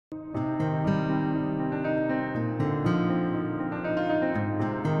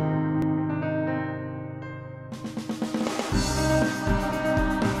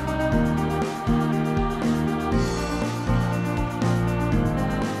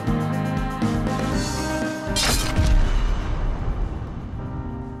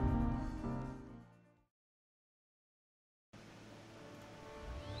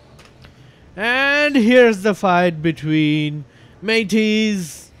And here's the fight between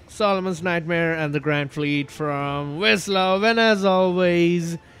Métis, Solomon's Nightmare, and the Grand Fleet from Wislov. And as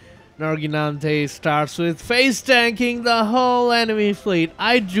always, Narginante starts with face tanking the whole enemy fleet.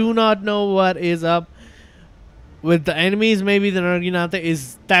 I do not know what is up with the enemies. Maybe the Narginante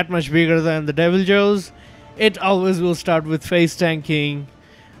is that much bigger than the Deviljos. It always will start with face tanking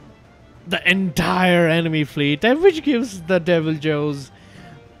the entire enemy fleet, which gives the Deviljos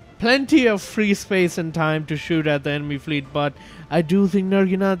plenty of free space and time to shoot at the enemy fleet. But I do think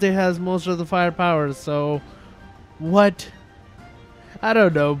Narginante has most of the firepower, so what? I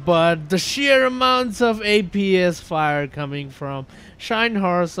don't know, but the sheer amounts of APS fire coming from Shine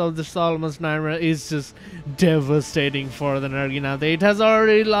Horse of the Solomon's Nightmare is just devastating for the Narginante. It has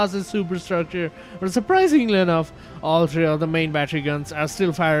already lost its superstructure, but surprisingly enough, all three of the main battery guns are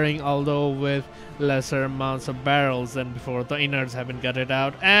still firing, although with lesser amounts of barrels than before. The innards haven't got it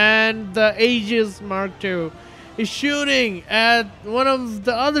out, and the Aegis Mark II is shooting at one of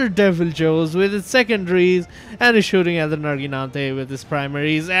the other Deviljos with its secondaries, and is shooting at the Narginante with its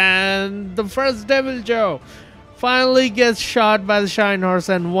primaries. And the first Deviljo finally gets shot by the Shine Horse,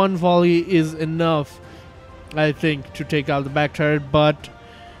 and one volley is enough, I think, to take out the back turret. But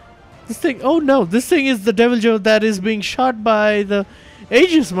this thing, oh no, this thing is the Deviljo that is being shot by the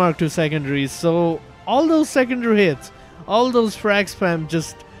Aegis Mark II secondaries. So all those secondary hits, all those frag spam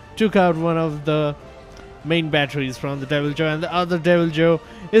just took out one of the main batteries from the Deviljo, and the other Deviljo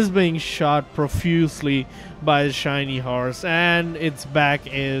is being shot profusely by the Shiny Horse, and its back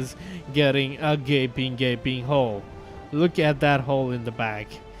is getting a gaping hole. Look at that hole in the back.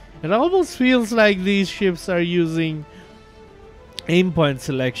 It almost feels like these ships are using aim point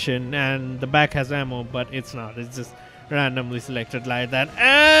selection, and the back has ammo, but it's not. It's just randomly selected like that.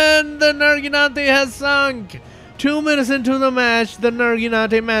 And the Narginante has sunk. 2 minutes into the match, the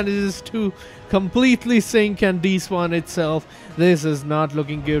Narginante manages to completely sink and despawn itself. This is not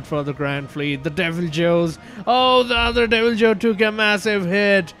looking good for the Grand Fleet. The Deviljos, oh, the other Deviljo took a massive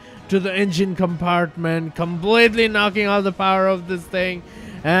hit to the engine compartment, completely knocking out the power of this thing.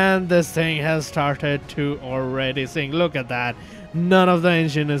 And this thing has started to already sink. Look at that. None of the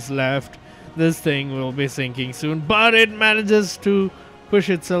engine is left. This thing will be sinking soon, but it manages to push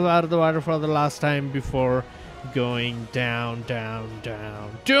itself out of the water for the last time before going down.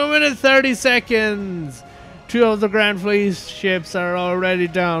 2 minutes 30 seconds. 2 of the Grand Fleet ships are already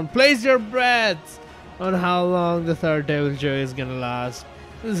down. Place your bets on how long the third Deviljo is gonna last.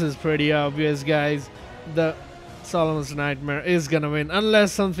 This is pretty obvious, guys. The Solomon's Nightmare is gonna win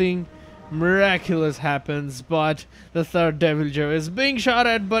unless something miraculous happens. But the third Deviljo is being shot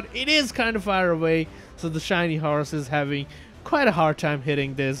at, but it is kind of far away, so the Shiny Horse is having quite a hard time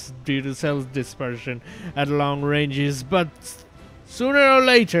hitting this due to cell dispersion at long ranges. But sooner or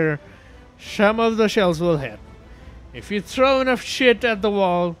later, some of the shells will hit. If you throw enough shit at the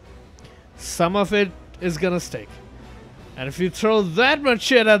wall, some of it is gonna stick. And if you throw that much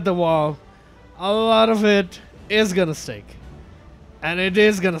shit at the wall, a lot of it is gonna stick. And it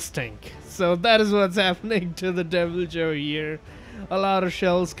is gonna stink. So that is what's happening to the Deviljo here. A lot of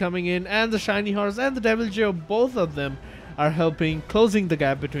shells coming in, and the Shiny Horse and the Deviljo, both of them are helping closing the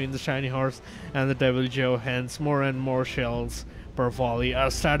gap between the Shiny Horse and the Deviljo. Hence, more and more shells per volley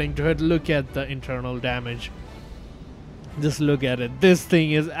are starting to hit. Look at the internal damage. Just look at it. This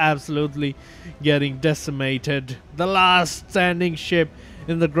thing is absolutely getting decimated. The last standing ship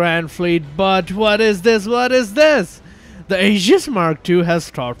in the Grand Fleet. But what is this? What is this? The Aegis Mark II has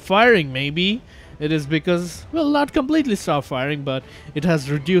stopped firing. Maybe it is because, well, not completely stopped firing, but it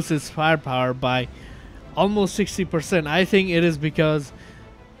has reduced its firepower by almost 60%. I think it is because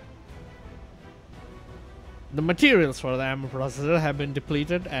the materials for the ammo processor have been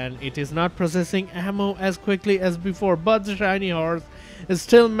depleted, and it is not processing ammo as quickly as before. But the Shiny Horse is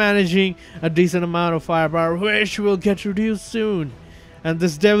still managing a decent amount of firepower, which will get reduced soon. And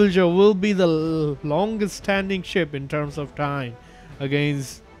this Deviljo will be the longest standing ship in terms of time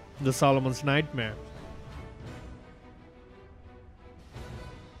against the Solomon's Nightmare.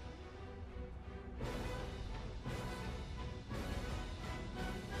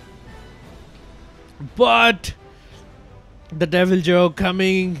 But the Deviljo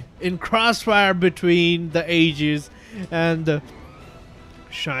coming in crossfire between the Aegis and the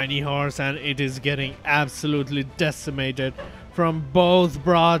Shiny Horse, and it is getting absolutely decimated from both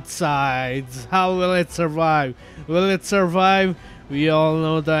broadsides. How will it survive? Will it survive? We all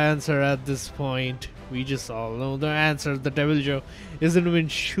know the answer at this point. We just all know the answer. The Deviljo isn't even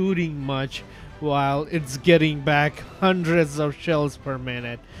shooting much while it's getting back hundreds of shells per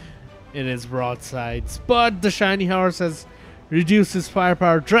minute in its broadsides. But the Shiny Horse has reduce his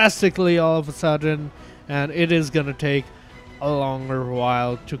firepower drastically all of a sudden, and it is gonna take a longer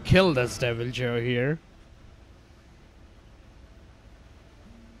while to kill this Deviljho here.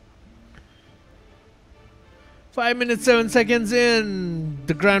 Five minutes 7 seconds in,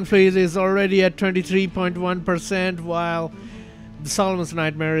 the Grand Fleet is already at 23.1%, while the Solomon's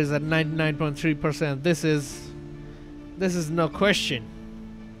Nightmare is at 99.3%. This is no question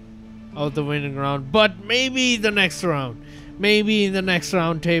of the winning round, but maybe the next round. Maybe in the next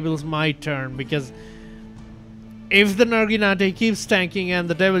round tables might turn, because if the Narginate keeps tanking and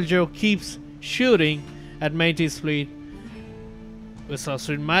the Deviljho keeps shooting at Métis' fleet, Wislav's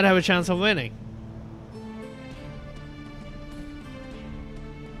fleet might have a chance of winning.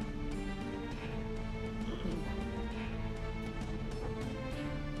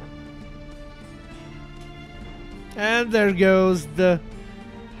 And there goes the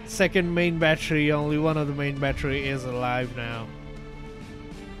second main battery. Only one of the main battery is alive now.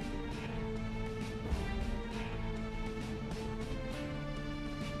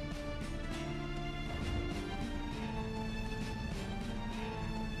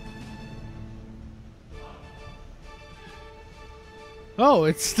 Oh,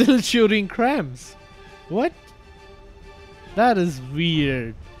 it's still shooting crams. What? That is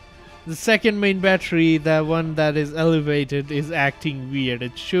weird. The second main battery, the one that is elevated, is acting weird.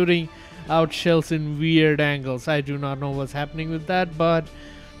 It's shooting out shells in weird angles. I do not know what's happening with that, but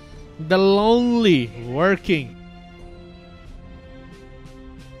the Lonely working.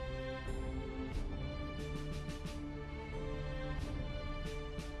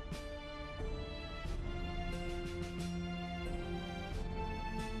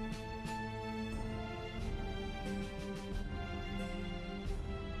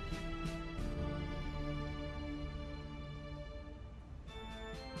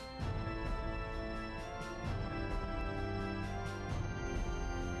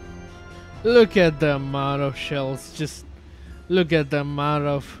 Look at the amount of shells, just look at the amount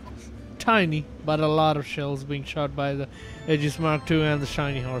of tiny but a lot of shells being shot by the Aegis Mark II, and the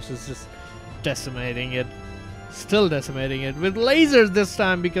Shiny Horse is just decimating it. Still decimating it with lasers this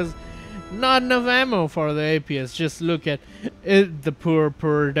time, because not enough ammo for the APS. Just look at it, the poor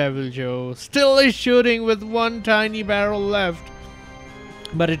Deviljho still is shooting with one tiny barrel left,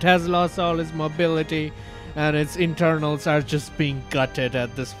 but it has lost all its mobility and its internals are just being gutted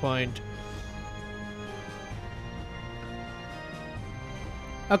at this point.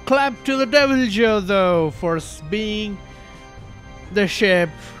 A clap to the Deviljho though, for being the ship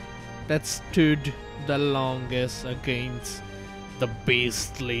that stood the longest against the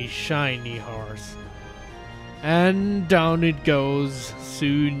beastly Shiny Horse. And down it goes,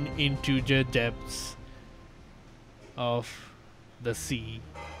 soon into the depths of the sea,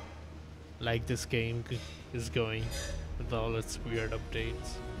 like this game is going with all its weird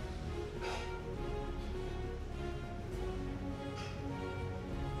updates.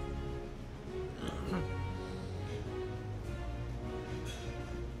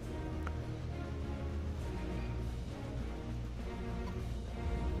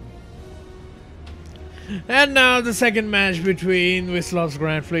 And now the second match between Wislav's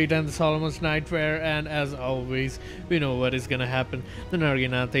Grand Fleet and the Solomon's Nightmare, and as always, we know what is gonna happen. The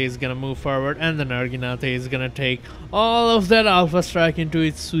Narginate is gonna move forward, and the Narginate is gonna take all of that Alpha Strike into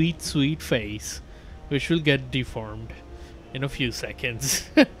its sweet, sweet face, which will get deformed in a few seconds.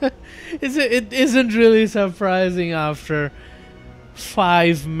 It isn't really surprising after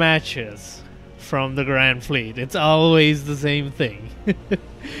 5 matches from the Grand Fleet. It's always the same thing.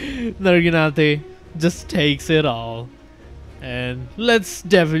 Narginate just takes it all and lets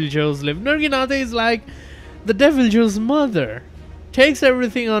Deviljhos live. Narginate is like the Deviljhos mother. Takes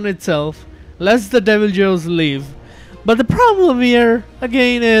everything on itself, lets the Deviljhos live. But the problem here,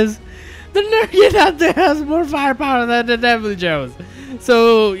 again, is the Narginate has more firepower than the Deviljhos.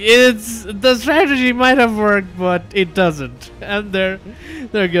 So the strategy might have worked, but it doesn't. And there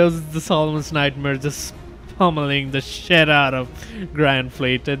goes the Solomon's Nightmare just pummeling the shit out of Grand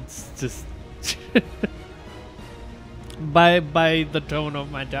Fleet. It's just by the tone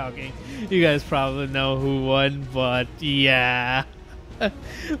of my talking, you guys probably know who won, but yeah.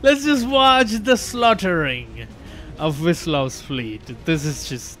 Let's just watch the slaughtering of Wislav's fleet. This is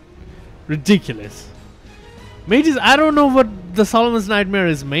just ridiculous. Métis, I don't know what the Solomon's Nightmare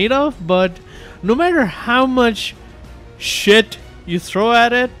is made of, but no matter how much shit you throw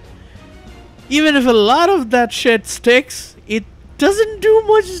at it, even if a lot of that shit sticks, it doesn't do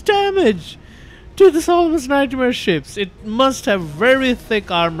much damage to the Solomon's Nightmare ships. It must have very thick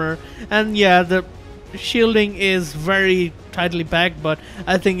armor, and yeah, the shielding is very tightly packed, but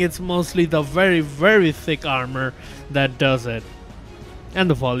I think it's mostly the very, very thick armor that does it. And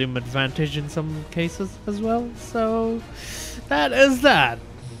the volume advantage in some cases as well. So that is that.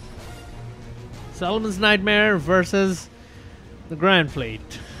 Solomon's Nightmare versus the Grand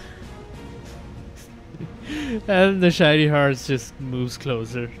Fleet. And the Shiny Horse just moves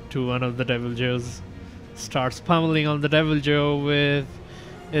closer to one of the Deviljos. Starts pummeling on the Deviljho with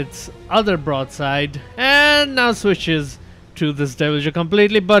its other broadside. And now switches to this Deviljho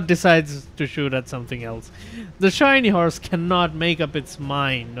completely, but decides to shoot at something else. The Shiny Horse cannot make up its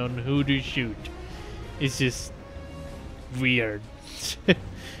mind on who to shoot. It's just weird.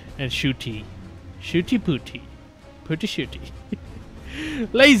 And shooty. Shooty pooty. Pooty shooty.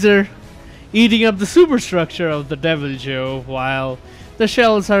 Laser eating up the superstructure of the Deviljho while the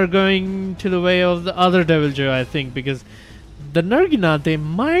shells are going to the way of the other Deviljho, I think, because the Nerginante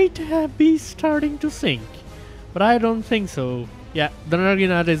might be starting to sink. But I don't think so. Yeah, the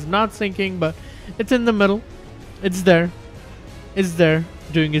Nerginante is not sinking, but it's in the middle. It's there. It's there,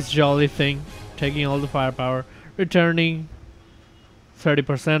 doing its jolly thing, taking all the firepower, returning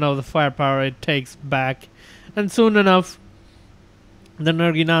 30% of the firepower it takes back. And soon enough, the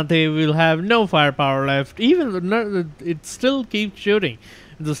Nerginante will have no firepower left. Even it still keeps shooting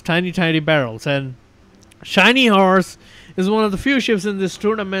those tiny, tiny barrels. And Shiny Horse is one of the few ships in this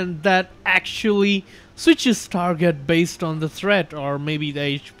tournament that actually switches target based on the threat or maybe the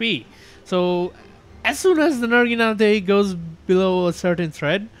HP. So as soon as the Nerginante goes below a certain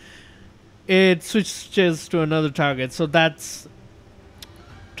threat, it switches to another target. So that's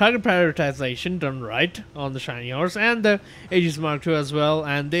target prioritization done right on the Shiny Horse and the Aegis Mark II as well,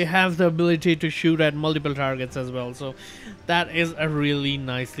 and they have the ability to shoot at multiple targets as well. So that is a really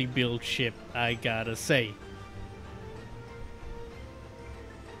nicely built ship, I gotta say.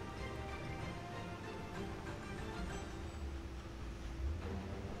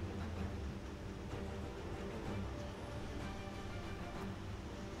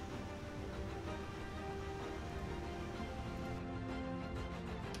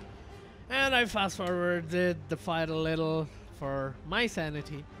 And I fast forwarded the fight a little for my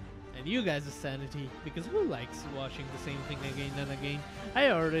sanity and you guys' sanity, because who likes watching the same thing again and again? I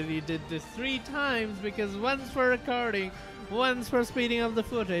already did this 3 times, because once for recording, once for speeding up the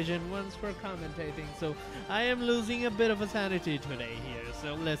footage, and once for commentating. So I am losing a bit of a sanity today here,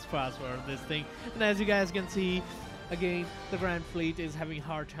 so let's fast forward this thing. And as you guys can see, again, the Grand Fleet is having a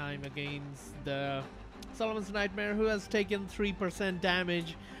hard time against the Solomon's Nightmare, who has taken 3%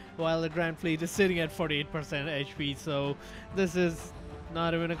 damage, while the Grand Fleet is sitting at 48% HP. So this is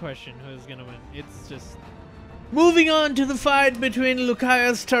not even a question who's gonna win. It's just... Moving on to the fight between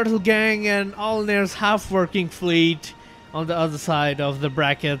Lucaio's Turtle Gang and Allnir's half-working fleet on the other side of the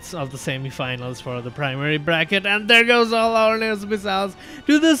brackets of the semifinals for the primary bracket. And there goes all Allnir's missiles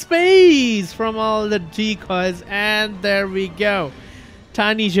to the space from all the decoys, and there we go.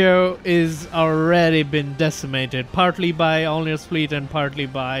 Tiny Joe is already been decimated, partly by Allnir's fleet and partly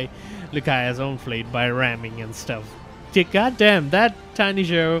by Lucaio's own fleet, by ramming and stuff. God damn, that Tiny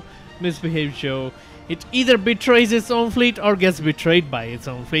Joe, misbehaved Joe, it either betrays its own fleet or gets betrayed by its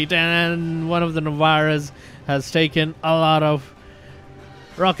own fleet, and one of the Navaras has taken a lot of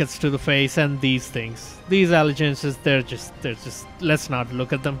rockets to the face. And these things, these allegiances, they're just, let's not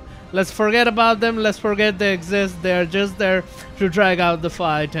look at them. Let's forget about them, let's forget they exist. They're just there to drag out the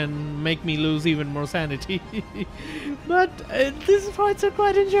fight and make me lose even more sanity. But these fights are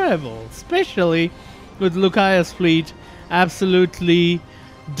quite enjoyable, especially with Lucaio's fleet absolutely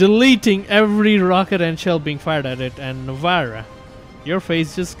deleting every rocket and shell being fired at it. And Novara, your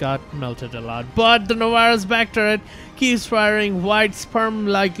face just got melted a lot. But the Novara's back turret keeps firing white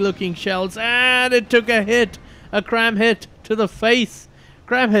sperm-like looking shells, and it took a hit, a cram hit to the face.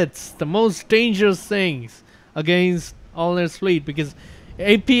 Cram hits, the most dangerous things against Allnir's fleet, because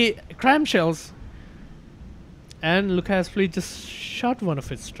AP cram shells, and Lucaio's fleet just shot one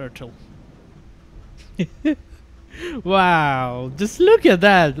of its turtle. Wow, just look at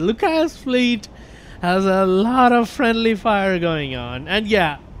that. Lucaio's fleet has a lot of friendly fire going on. And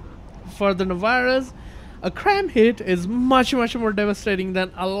yeah, for the Navaras, a cram hit is much more devastating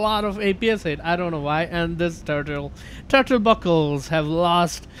than a lot of APS hit. I don't know why. And this turtle buckles have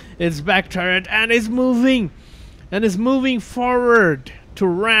lost its back turret and is moving forward to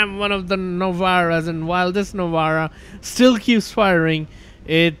ram one of the Navaras. And while this Navara still keeps firing,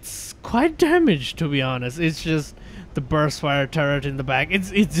 it's quite damaged, to be honest. It's just the burst fire turret in the back. It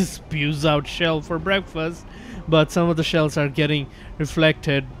just spews out shell for breakfast. But some of the shells are getting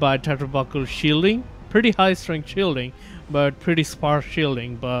reflected by turtle buckle shielding. Pretty high strength shielding, but pretty sparse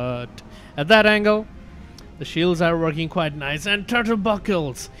shielding. But at that angle, The shields are working quite nice. And Turtle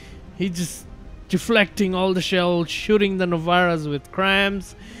Buckles, he just deflecting all the shells, shooting the Novaras with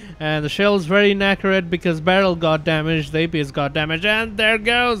crams. And the shell's very inaccurate because Barrel got damaged, the APS got damaged, and there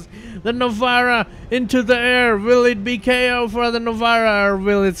goes the Novara into the air. Will it be KO for the Novara, or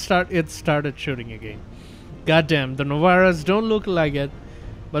will it start? It started shooting again. Goddamn, the Novaras don't look like it,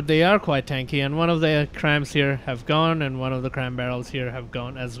 but they are quite tanky, and one of the crams here have gone, and one of the cram barrels here have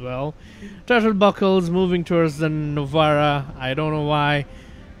gone as well. Turtle Buckles moving towards the Novara. I don't know why.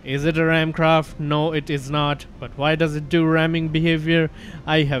 Is it a ramcraft? No, it is not. But why does it do ramming behavior?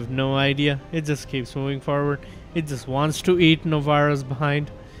 I have no idea. It just keeps moving forward. It just wants to eat Novara's behind.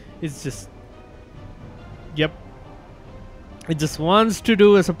 It's just... Yep. It just wants to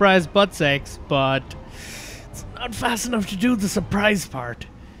do a surprise butt sex, but it's not fast enough to do the surprise part.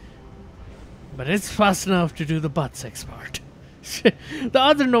 But it's fast enough to do the butt sex part. The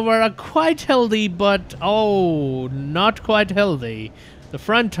other Novara quite healthy, but oh, not quite healthy. The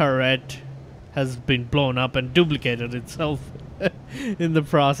front turret has been blown up and duplicated itself in the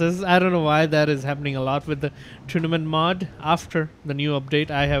process. I don't know why that is happening a lot with the tournament mod. After the new update,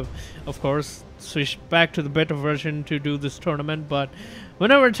 I have, of course, switched back to the beta version to do this tournament, but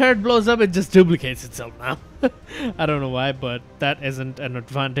whenever a turret blows up, it just duplicates itself now. I don't know why, but that isn't an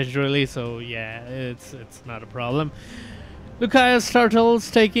advantage really, so yeah, it's not a problem. Lucaeus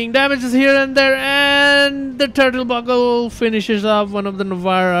Turtles taking damages here and there, and the Turtle Buckle finishes off one of the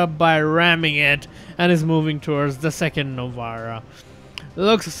Novara by ramming it and is moving towards the second Novara.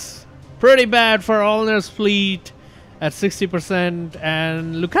 Looks pretty bad for Allner's fleet at 60%,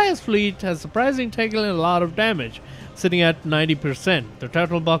 and Lucaeus' fleet has surprisingly taken a lot of damage, sitting at 90%. The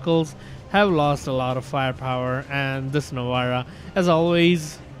Turtle Buckles have lost a lot of firepower, and this Novara, as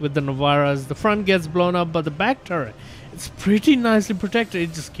always with the Novaras, the front gets blown up, but the back turret, it's pretty nicely protected.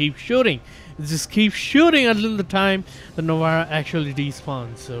 It just keeps shooting. It just keeps shooting until the time the Novara actually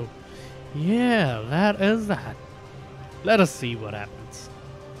despawns. So, yeah, that is that. Let us see what happens.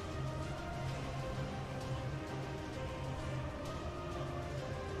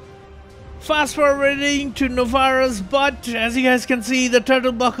 Fast forwarding to Novara's butt. As you guys can see, the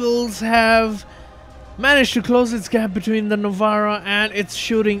Turtle Buckles have managed to close its gap between the Novara, and it's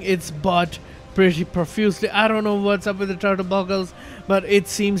shooting its butt pretty profusely. I don't know what's up with the Turtle Buckles, but it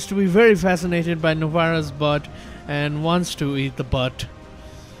seems to be very fascinated by Novara's butt and wants to eat the butt.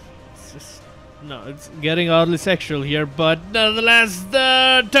 No, it's getting oddly sexual here, but nonetheless,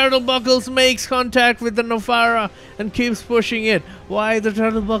 the Turtle Buckles makes contact with the Novara and keeps pushing it. Why the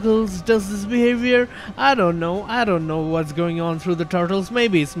Turtle Buckles does this behavior? I don't know. I don't know what's going on through the turtles.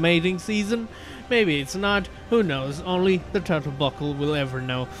 Maybe it's mating season. Maybe it's not. Who knows? Only the Turtle Buckle will ever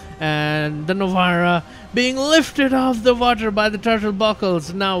know. And the Novara being lifted off the water by the Turtle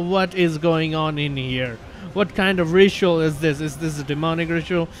Buckles. Now what is going on in here? What kind of ritual is this? Is this a demonic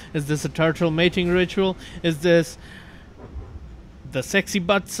ritual? Is this a turtle mating ritual? Is this the sexy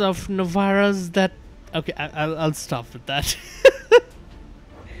butts of Novaras that... Okay, I'll stop with that.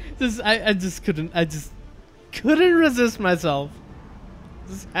 I just couldn't resist myself.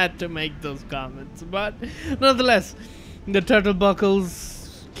 Just had to make those comments. But nonetheless, the Turtle Buckles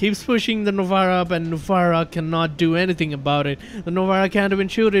keeps pushing the Novara up, and Novara cannot do anything about it. The Novara can't even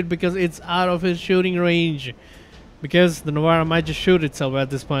shoot it because it's out of his shooting range. Because the Novara might just shoot itself at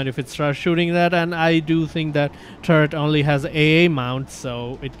this point if it starts shooting that, and I do think that turret only has AA mount,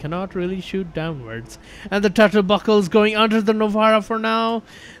 so it cannot really shoot downwards. And the Turtle Buckles going under the Novara for now.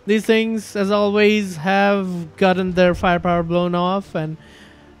 These things, as always, have gotten their firepower blown off, and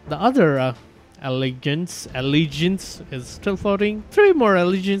the other Allegiance is still floating. 3 more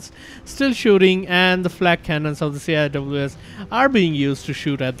Allegiance still shooting, and the flak cannons of the CIWS are being used to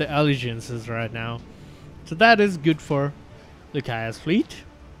shoot at the Allegiances right now. So that is good for Lucaeus' fleet.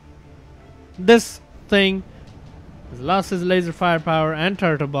 This thing has lost its laser firepower, and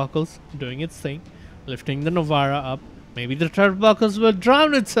Turtle Buckles doing its thing, lifting the Novara up. Maybe the Turtle Buckles will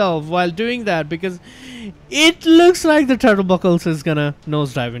drown itself while doing that, because it looks like the Turtle Buckles is gonna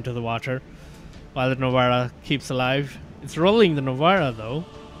nosedive into the water while the Novara keeps alive. It's rolling the Novara though.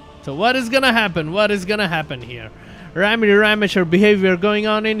 So what is gonna happen? What is gonna happen here? Amateur behavior going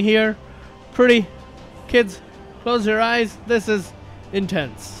on in here. Pretty. Kids, close your eyes. This is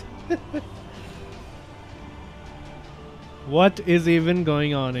intense. What is even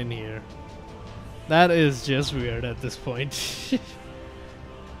going on in here? That is just weird at this point.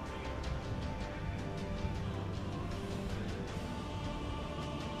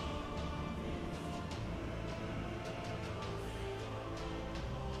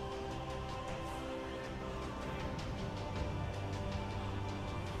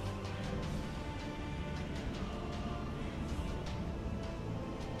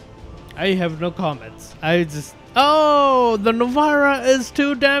 I have no comments. I just... Oh, the Novara is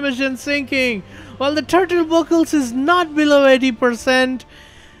too damaged and sinking. While the Turtle Buckles is not below 80%.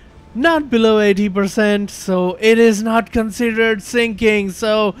 Not below 80%, so it is not considered sinking.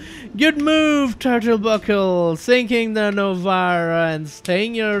 So, good move, Turtle Buckle. Sinking the Novara and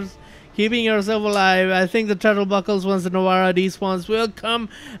staying yours. Keeping yourself alive. I think the Turtle Buckles, once the Novara despawns, will come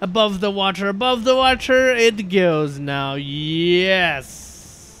above the water. Above the water it goes now. Yes.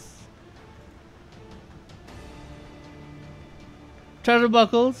 Turtle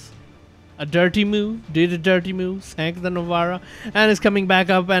Buckles, a dirty move, did a dirty move, sank the Novara, and is coming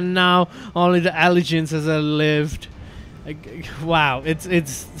back up, and now only the Allegiances are lived. Wow,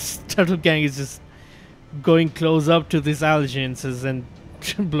 it's Turtle Gang is just going close up to these Allegiances and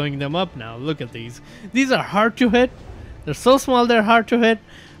blowing them up now. Look at these. These are hard to hit. They're so small they're hard to hit,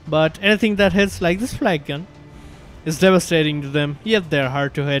 but anything that hits, like this flag gun, is devastating to them, yet they're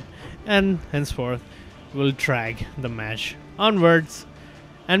hard to hit, and henceforth will drag the match onwards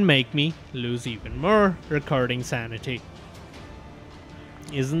and make me lose even more recording sanity.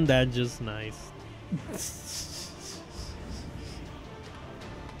 Isn't that just nice?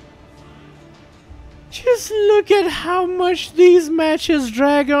 Just look at how much these matches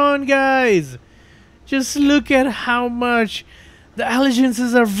drag on, guys. Just look at how much. The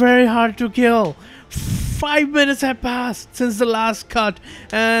Allegiances are very hard to kill. 5 minutes have passed since the last cut,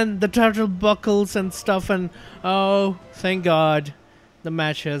 and the Turtle Buckles and stuff, and oh, thank God, the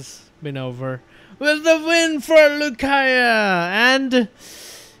match has been over with the win for Lucaia. And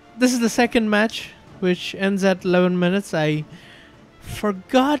this is the second match, which ends at 11 minutes. I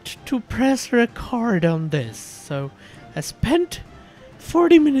forgot to press record on this, so I spent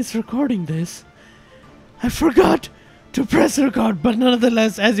 40 minutes recording this. I forgot to press record, but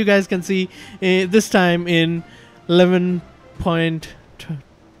nonetheless, as you guys can see, this time in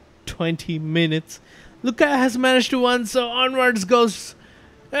 11.20 minutes, Lucaia has managed to win, so onwards goes.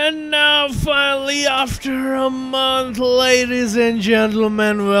 And now finally, after a month, ladies and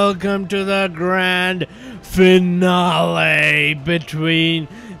gentlemen, welcome to the grand finale between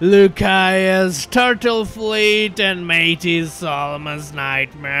Lucaia's Turtle Fleet and Matey's Solomon's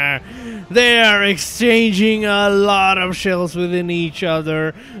Nightmare. They are exchanging a lot of shells within each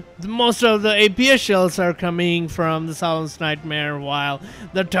other. Most of the APS shells are coming from the Solomon's Nightmare, while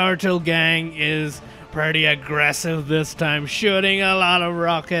the Turtle Gang is pretty aggressive this time, shooting a lot of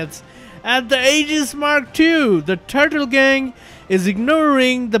rockets at the Aegis Mark II. The Turtle Gang is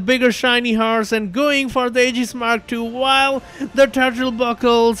ignoring the bigger shiny horse and going for the Aegis Mark II, while the Turtle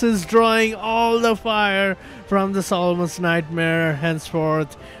Buckles is drawing all the fire from the Solomon's Nightmare,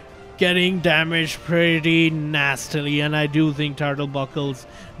 henceforth getting damaged pretty nastily. And I do think Turtle Buckles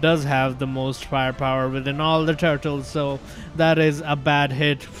does have the most firepower within all the turtles, so that is a bad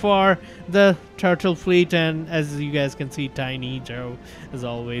hit for the Turtle Fleet. And as you guys can see, Tiny Joe, as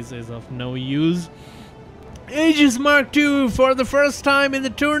always, is of no use. Aegis Mark II, for the first time in the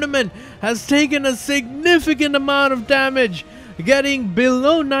tournament, has taken a significant amount of damage, getting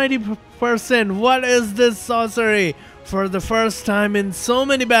below 90%. What is this sorcery? For the first time in so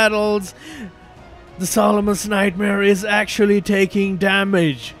many battles, the Solomon's Nightmare is actually taking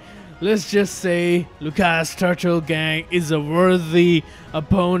damage. Let's just say Lucaia's Turtle Gang is a worthy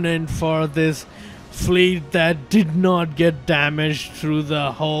opponent for this fleet that did not get damaged through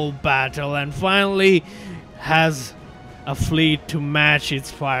the whole battle, and finally has a fleet to match its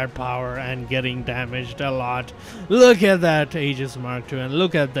firepower and getting damaged a lot. Look at that Aegis Mark II, and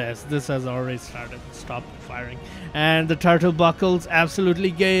look at this. This has already stopped firing. And the Turtle Buckles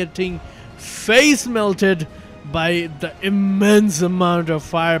absolutely getting face melted by the immense amount of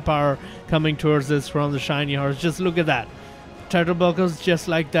firepower coming towards this from the shiny horse. Just look at that. Turtle Buckles, just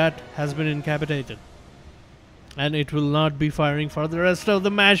like that, has been incapacitated. And it will not be firing for the rest of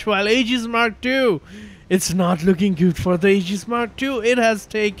the match, while Aegis Mark II, it's not looking good for the Aegis Mark II. It has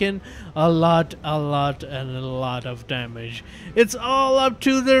taken a lot of damage. It's all up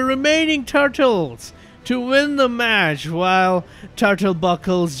to the remaining turtles to win the match, while Turtle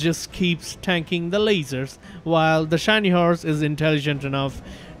Buckles just keeps tanking the lasers, while the shiny horse is intelligent enough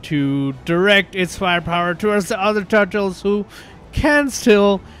to direct its firepower towards the other turtles, who can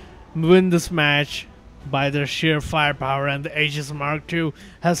still win this match by their sheer firepower. And the Aegis Mark II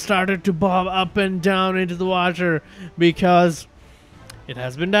has started to bob up and down into the water because it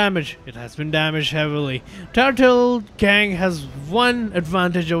has been damaged. It has been damaged heavily. Turtle Gang has one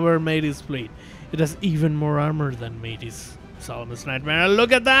advantage over Matey's fleet. It has even more armor than Matey's Solomon's Nightmare.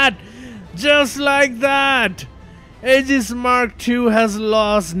 Look at that! Just like that! Aegis Mark II has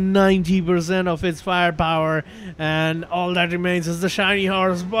lost 90% of its firepower, and all that remains is the Shiny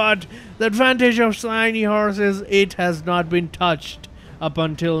Horse. But the advantage of Shiny Horse is it has not been touched up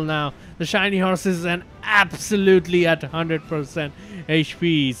until now. The Shiny Horse is an absolutely at 100%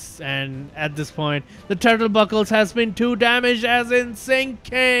 HPs, and at this point, the Turtle Buckles has been 2 damaged, as in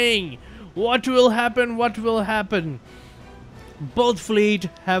sinking. What will happen? What will happen? Both fleet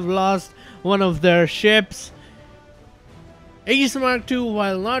have lost one of their ships. Aegis Mark II,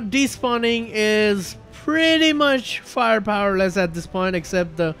 while not despawning, is pretty much firepowerless at this point,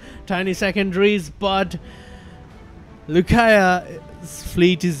 except the tiny secondaries. But Lucaya's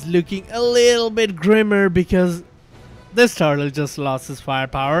fleet is looking a little bit grimmer because this turtle just lost his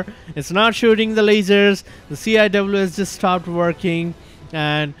firepower. It's not shooting the lasers. The CIW has just stopped working,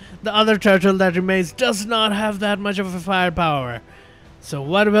 and the other turtle that remains does not have that much of a firepower. So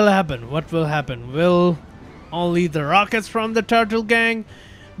what will happen? What will happen? Will only the rockets from the turtle gang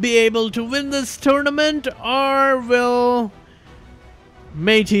be able to win this tournament, or will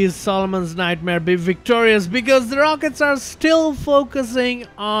Métis Solomon's Nightmare be victorious? Because the rockets are still focusing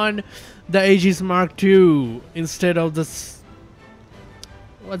on the Aegis Mark II instead of this,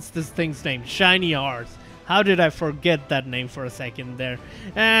 what's this thing's name? Shiny Horse. How did I forget that name for a second there?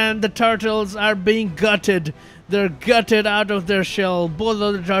 And the turtles are being gutted. They're gutted out of their shell. Both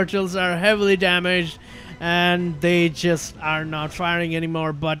of the turtles are heavily damaged, and they just are not firing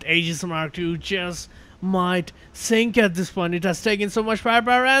anymore. But Aegis Mark II just might sink at this point. It has taken so much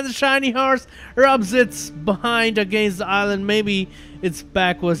firepower, and the Shiny Horse rubs its behind against the island. Maybe its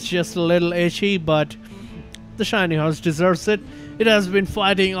back was just a little itchy, but the Shiny Horse deserves it. It has been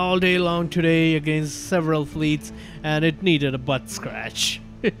fighting all day long today against several fleets, and it needed a butt scratch.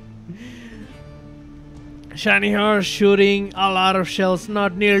 Shiny Horse shooting a lot of shells,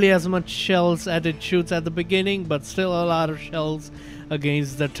 not nearly as much shells as it shoots at the beginning, but still a lot of shells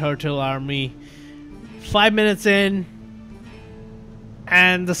against the turtle army. 5 minutes in,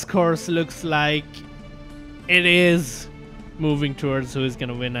 and the scores looks like it is moving towards who is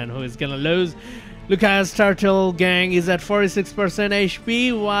gonna win and who is gonna lose. Lucaya's turtle gang is at 46%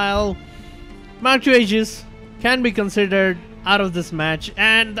 HP, while Mark II Aegis can be considered out of this match,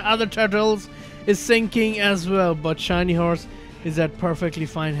 and the other turtles is sinking as well. But Shiny Horse is at perfectly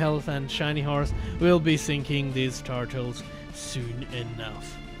fine health, and Shiny Horse will be sinking these turtles soon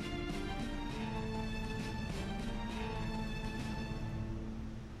enough.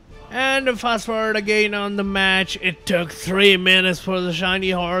 And fast forward again on the match, it took 3 minutes for the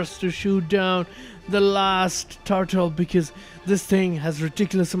Shiny Horse to shoot down the last turtle, because this thing has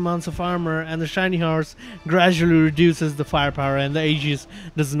ridiculous amounts of armor, and the Shiny Horse gradually reduces the firepower, and the Aegis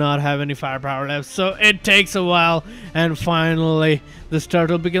does not have any firepower left, so it takes a while, and finally this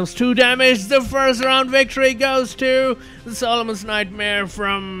turtle becomes 2 damage. The first round victory goes to the Solomon's Nightmare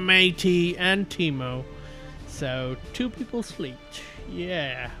from Métis and Teemo. So 2 people's fleet.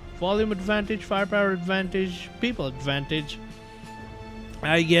 Yeah, volume advantage, firepower advantage, people advantage.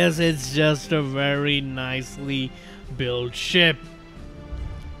 I guess it's just a very nicely built ship.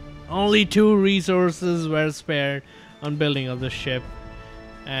 Only 2 resources were spared on building of the ship,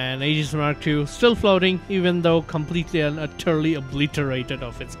 and Aegis Mark II still floating, even though completely and utterly obliterated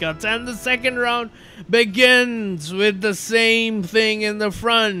of its guts. And the second round begins with the same thing in the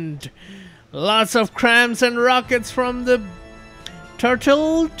front. Lots of cramps and rockets from the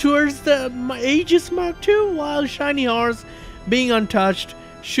turtle towards the Aegis Mark II, while Shiny Horse being untouched,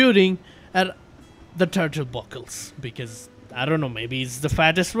 shooting at the turtle buckles, because I don't know, maybe it's the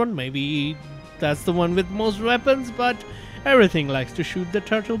fattest one, maybe that's the one with most weapons, but everything likes to shoot the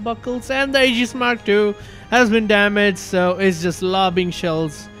turtle buckles. And the Aegis Mark II has been damaged, so it's just lobbing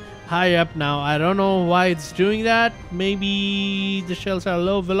shells high up now. I don't know why it's doing that. Maybe the shells are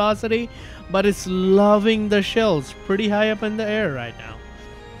low velocity, but it's lobbing the shells pretty high up in the air right now.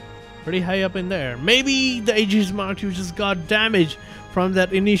 Pretty high up in the air. Maybe the Aegis Mark II just got damaged from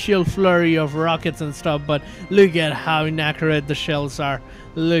that initial flurry of rockets and stuff, but look at how inaccurate the shells are.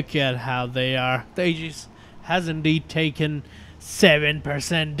 Look at how they are. The Aegis has indeed taken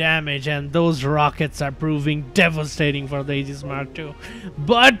 7% damage, and those rockets are proving devastating for the Aegis Mark II.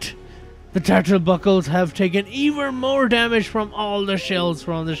 But the turtle buckles have taken even more damage from all the shells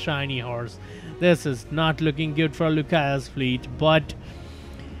from the Shiny Horse. This is not looking good for Lucaya's fleet, but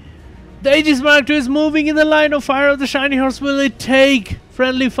the Aegis Mark II is moving in the line of fire of the Shiny Horse. Will it take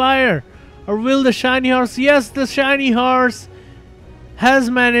friendly fire? Or will the Shiny Horse? Yes, the Shiny Horse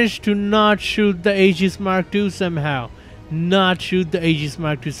has managed to not shoot the Aegis Mark II somehow. Not shoot the Aegis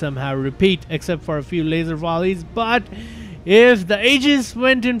Mark II somehow. Repeat, except for a few laser volleys. But if the Aegis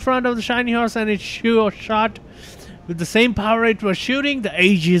went in front of the Shiny Horse and it shot with the same power it was shooting, the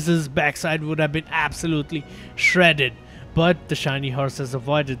Aegis's backside would have been absolutely shredded. But the Shiny Horse has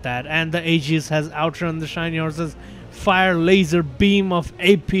avoided that, and the Aegis has outrun the Shiny Horse's fire laser beam of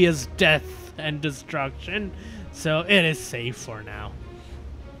APS death and destruction, so it is safe for now.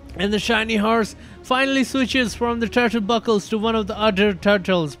 And the Shiny Horse finally switches from the turtle buckles to one of the other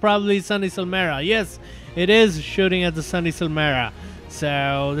turtles, probably Sunny Silmera. Yes, it is shooting at the Sunny Silmera.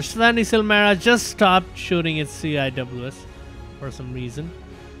 So the Sunny Silmera just stopped shooting its CIWS for some reason.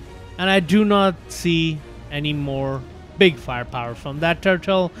 And I do not see any more big firepower from that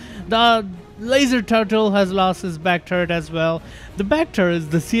turtle. The laser turtle has lost his back turret as well. The back turrets,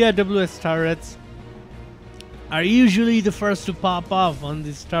 the CIWS turrets, are usually the first to pop off on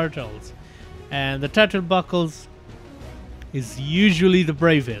these turtles. And the turtle buckles is usually the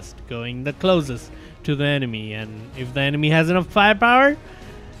bravest, going the closest to the enemy. And if the enemy has enough firepower,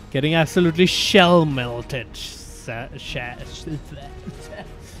 getting absolutely shell melted.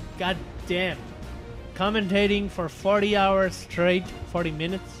 God damn. Commentating for 40 hours straight, 40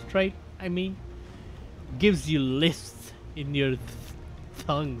 minutes straight, I mean, gives you lists in your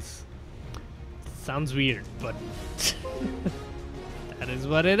tongues. Sounds weird, but that is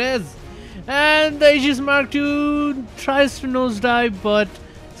what it is. And the Aegis Mark II tries to nosedive, but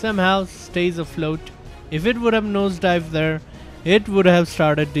somehow stays afloat. If it would have nosedived there, it would have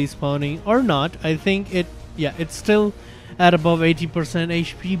started despawning, or not. I think it, yeah, it's still at above 80%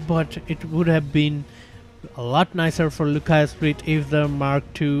 HP, but it would have been a lot nicer for Lucai's fleet if the Mark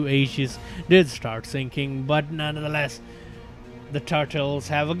II Aegis did start sinking. But nonetheless, the turtles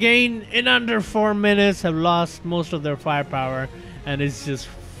have again, in under 4 minutes, have lost most of their firepower, and it's just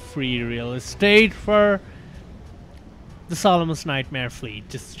free real estate for the Solomon's Nightmare fleet.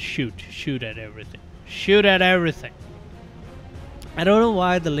 Just shoot at everything. Shoot at everything. I don't know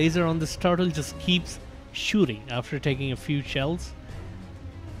why the laser on this turtle just keeps shooting after taking a few shells.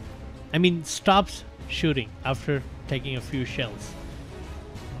 I mean, stops shooting after taking a few shells.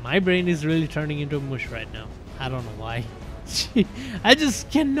 My brain is really turning into mush right now. I don't know why. I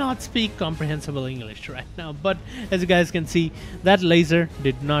just cannot speak comprehensible English right now. But as you guys can see, that laser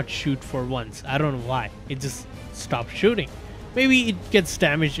did not shoot for once. I don't know why. It just stopped shooting. Maybe it gets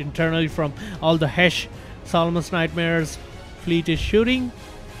damaged internally from all the Hesh Solomon's Nightmares fleet is shooting.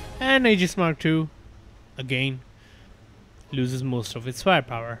 And Aegis Mark II, again, loses most of its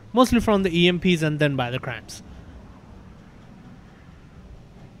firepower. Mostly from the EMPs and then by the cramps.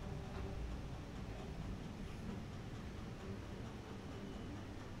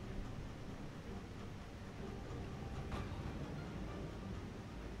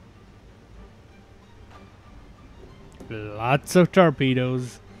 Lots of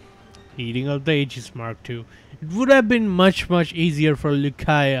torpedoes eating up the Aegis Mark II. It would have been much easier for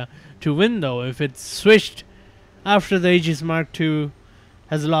Lucaia to win though if it switched after the Aegis Mark II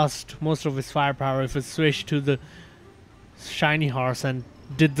has lost most of its firepower, if it switched to the Shiny Horse and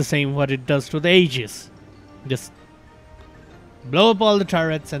did the same what it does to the Aegis. Just blow up all the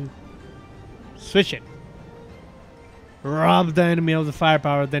turrets and switch it. Rob the enemy of the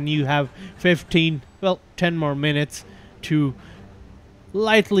firepower, then you have 15, well, 10 more minutes to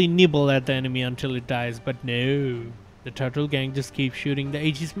lightly nibble at the enemy until it dies. But no, the turtle gang just keeps shooting the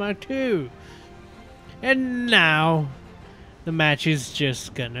Aegis Mark II. And now the match is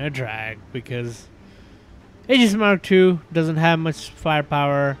just gonna drag because Aegis Mark II doesn't have much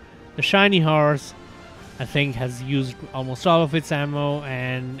firepower. The Shiny Horse, I think, has used almost all of its ammo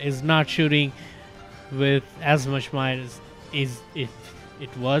and is not shooting with as much might as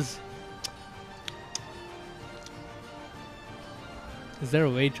it was. Is there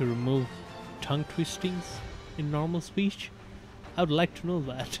a way to remove tongue twistings in normal speech? I would like to know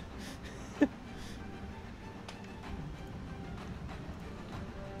that.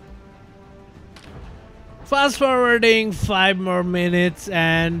 Fast forwarding 5 more minutes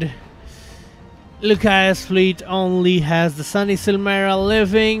and Lucaia's fleet only has the Sunny Silmera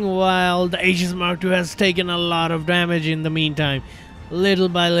living while the Aegis Mark II has taken a lot of damage in the meantime. Little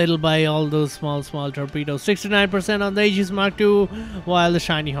by all those small torpedoes. 69% on the Aegis Mark II while the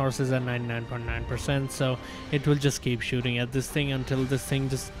Shiny Horse is at 99.9%. So it will just keep shooting at this thing until this thing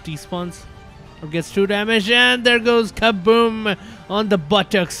just despawns or gets too damaged. And there goes kaboom on the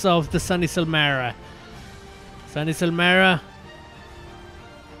buttocks of the Sunny Silmera. Sunny Silmera,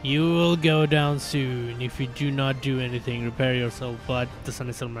 you will go down soon if you do not do anything. Repair yourself, but the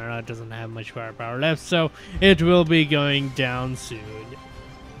Sunny Silmera doesn't have much firepower left, so it will be going down soon.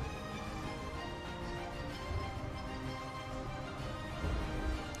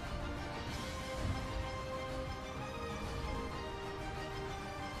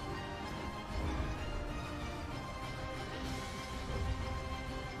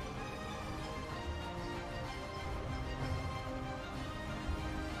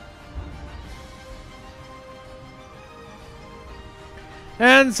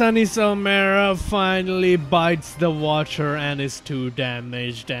 And Sunny Solmera finally bites the water and is too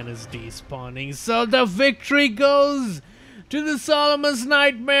damaged and is despawning. So the victory goes to the Solomon's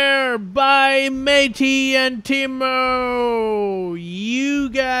Nightmare by Matey and Timo. You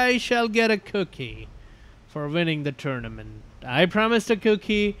guys shall get a cookie for winning the tournament. I promised a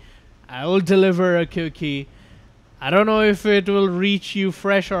cookie. I will deliver a cookie. I don't know if it will reach you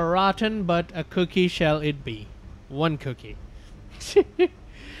fresh or rotten, but a cookie shall it be. One cookie.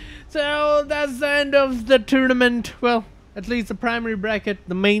 So that's the end of the tournament. Well, at least the primary bracket,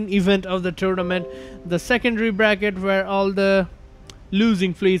 the main event of the tournament. The secondary bracket where all the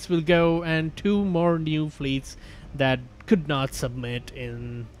losing fleets will go, and 2 more new fleets that could not submit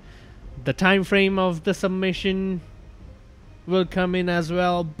in the time frame of the submission will come in as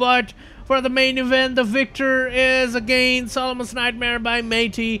well. But for the main event, the victor is again Solomon's Nightmare by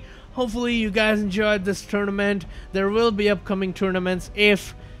Matey. Hopefully you guys enjoyed this tournament. There will be upcoming tournaments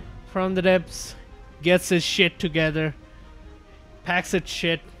if From the Depths gets his shit together, packs its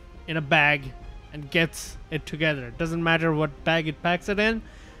shit in a bag and gets it together. It doesn't matter what bag it packs it in,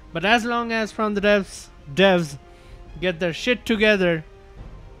 but as long as From the Depths devs get their shit together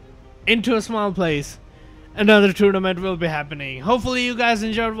into a small place, another tournament will be happening. Hopefully you guys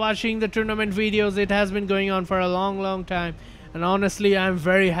enjoyed watching the tournament videos. It has been going on for a long time, and honestly I'm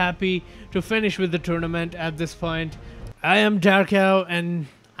very happy to finish with the tournament at this point. I am Darko, and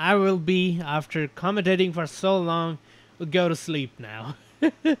I will be, after commentating for so long, will go to sleep now.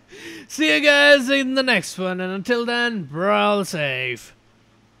 See you guys in the next one, and until then, brawl safe.